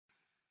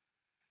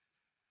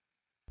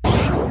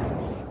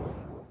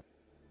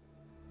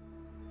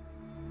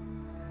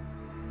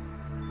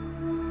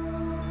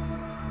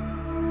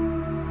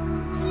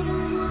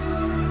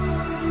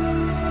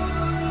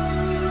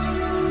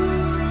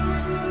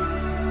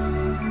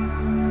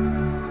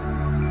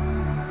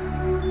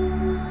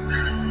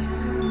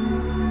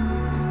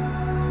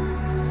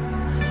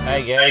Hi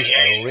guys,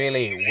 a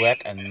really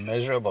wet and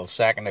miserable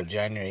 2nd of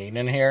January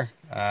evening here.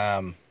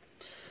 Got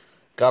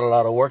a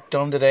lot of work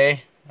done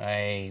today.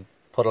 I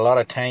put a lot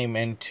of time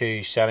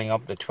into setting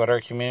up the Twitter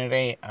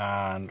community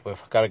and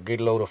we've got a good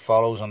load of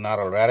follows on that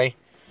already.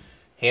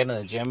 Heading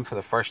to the gym for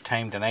the first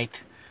time tonight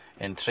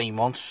in 3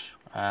 months.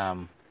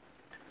 Kind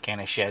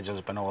of schedule's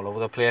been all over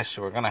the place,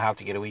 so we're going to have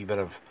to get a wee bit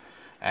of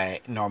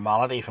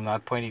normality from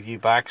that point of view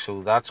back.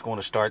 So that's going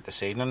to start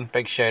this evening.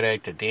 Big shout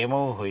out to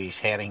Damo, who's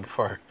heading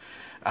for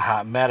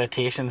a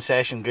meditation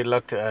session. Good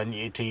luck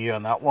to you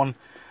on that one.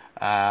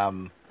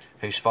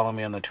 Who's following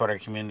me on the Twitter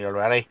community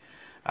already.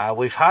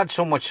 We've had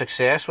so much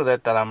success with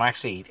it that I'm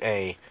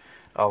actually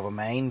of a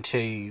mind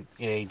to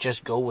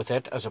just go with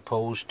it as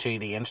opposed to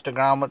the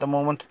Instagram at the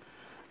moment.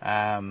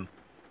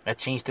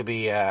 It seems to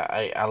be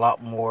a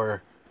lot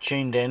more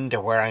tuned in to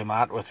where I'm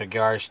at with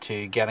regards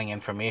to getting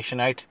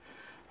information out.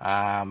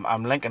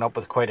 I'm linking up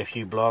with quite a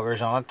few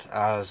bloggers on it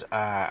as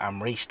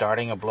I'm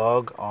restarting a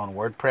blog on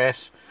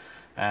WordPress.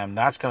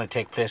 That's going to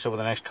take place over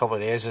the next couple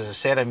of days. As I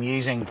said, I'm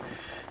using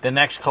the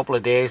next couple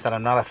of days that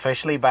I'm not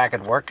officially back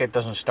at work. It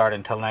doesn't start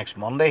until next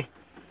Monday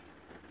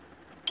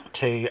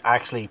to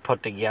actually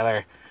put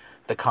together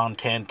the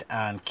content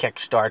and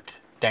kickstart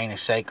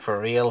Dynapsych for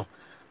real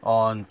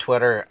on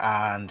Twitter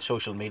and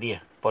social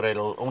media. But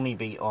it'll only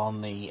be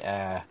on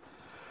the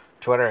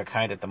Twitter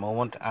account at the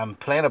moment. I'm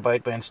playing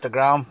about with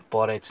Instagram,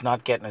 but it's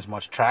not getting as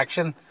much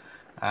traction.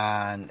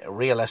 And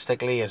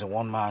realistically, as a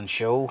one-man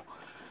show,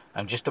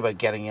 I'm just about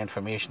getting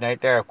information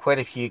out there. I have quite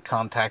a few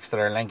contacts that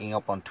are linking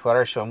up on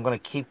Twitter, so I'm going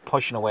to keep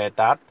pushing away at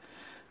that.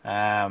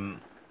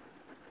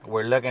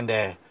 We're looking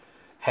to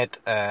hit,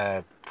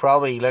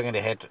 probably looking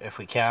to hit, if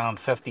we can,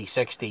 50,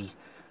 60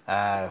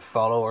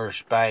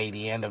 followers by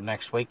the end of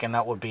next week, and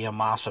that would be a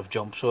massive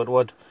jump, so it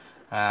would.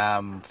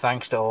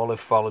 Thanks to all who've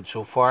followed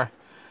so far.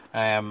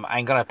 I'm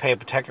going to pay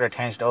particular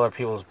attention to other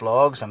people's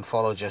blogs and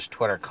follow just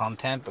Twitter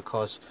content,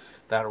 because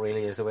that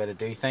really is the way to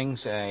do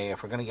things.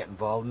 If we're going to get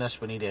involved in this,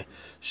 we need to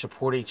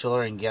support each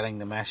other in getting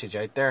the message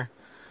out there.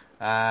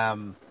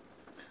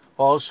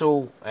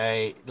 Also,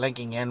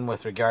 linking in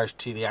with regards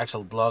to the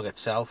actual blog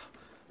itself,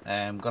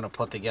 I'm going to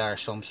put together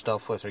some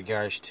stuff with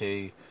regards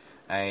to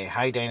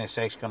how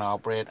Dynapsych is going to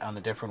operate and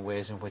the different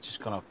ways in which it's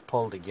going to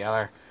pull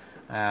together.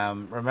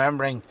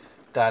 Remembering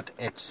that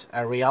it's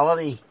a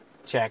reality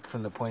check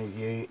from the point of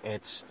view,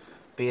 it's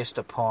based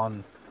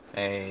upon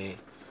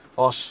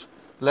us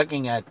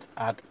looking at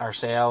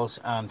ourselves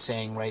and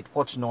saying, right,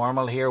 what's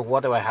normal here?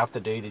 What do I have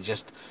to do to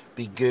just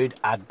be good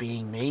at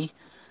being me?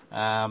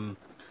 And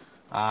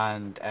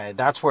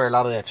that's where a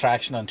lot of the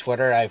attraction on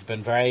Twitter, I've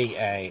been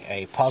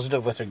very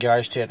positive with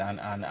regards to it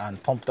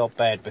and pumped up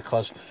by it,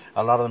 because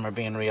a lot of them are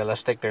being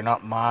realistic. They're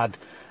not mad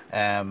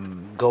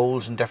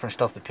goals and different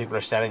stuff that people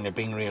are setting. They're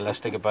being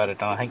realistic about it,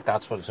 and I think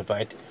that's what it's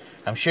about.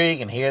 I'm sure you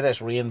can hear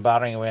this rain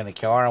battering away in the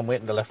car. I'm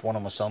waiting to lift one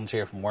of my sons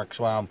here from work,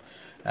 so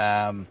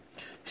I'm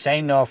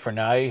signing off for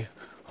now.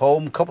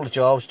 Home, couple of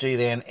jobs to do,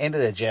 then into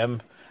the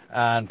gym,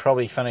 and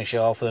probably finish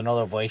off with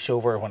another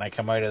voiceover when I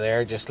come out of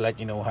there, just to let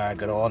you know how I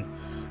got on.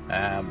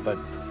 But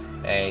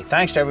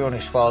thanks to everyone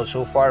who's followed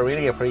so far.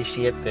 Really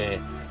appreciate the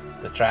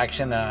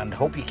traction, and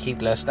hope you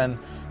keep listening,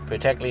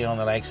 particularly on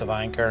the likes of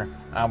Anchor.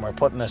 And we're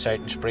putting this out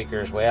in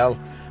Spreaker as well.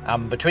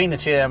 Between the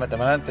two of them at the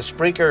minute, the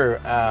Spreaker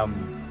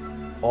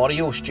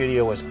audio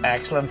studio was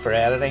excellent for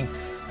editing.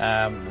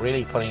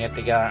 Really putting it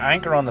together.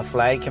 Anchor on the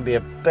fly can be a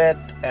bit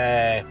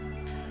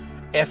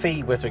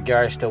iffy with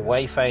regards to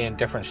Wi-Fi and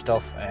different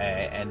stuff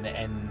in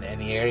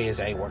the areas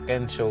I work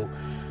in. So,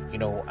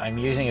 I'm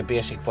using a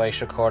basic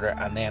voice recorder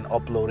and then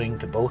uploading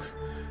to both,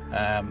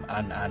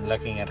 and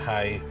looking at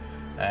how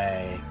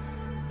they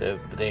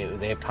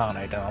pan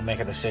out, and I'll make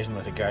a decision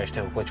with regards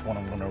to which one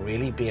I'm going to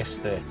really base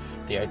the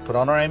output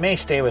on, or I may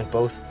stay with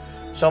both.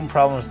 Some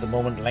problems at the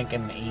moment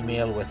linking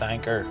email with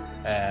Anchor,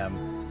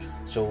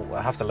 so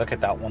I'll have to look at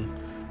that one,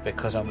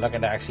 because I'm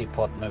looking to actually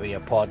put maybe a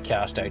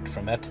podcast out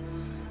from it.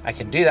 I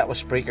can do that with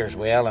Spreaker as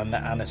well,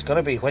 and it's going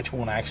to be which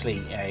one actually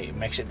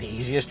makes it the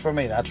easiest for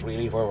me. That's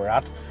really where we're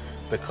at,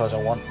 because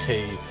I want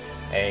to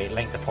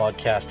link the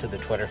podcast to the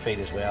Twitter feed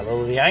as well.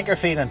 Although the Anchor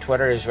feed on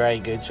Twitter is very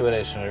good, so it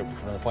is from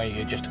the point of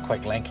view just a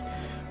quick link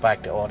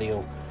back to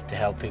audio to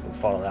help people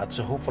follow that.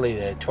 So hopefully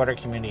the Twitter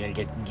community will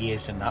get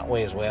engaged in that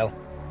way as well.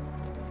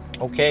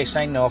 Okay,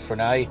 signing off for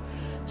now.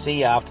 See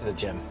you after the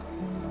gym.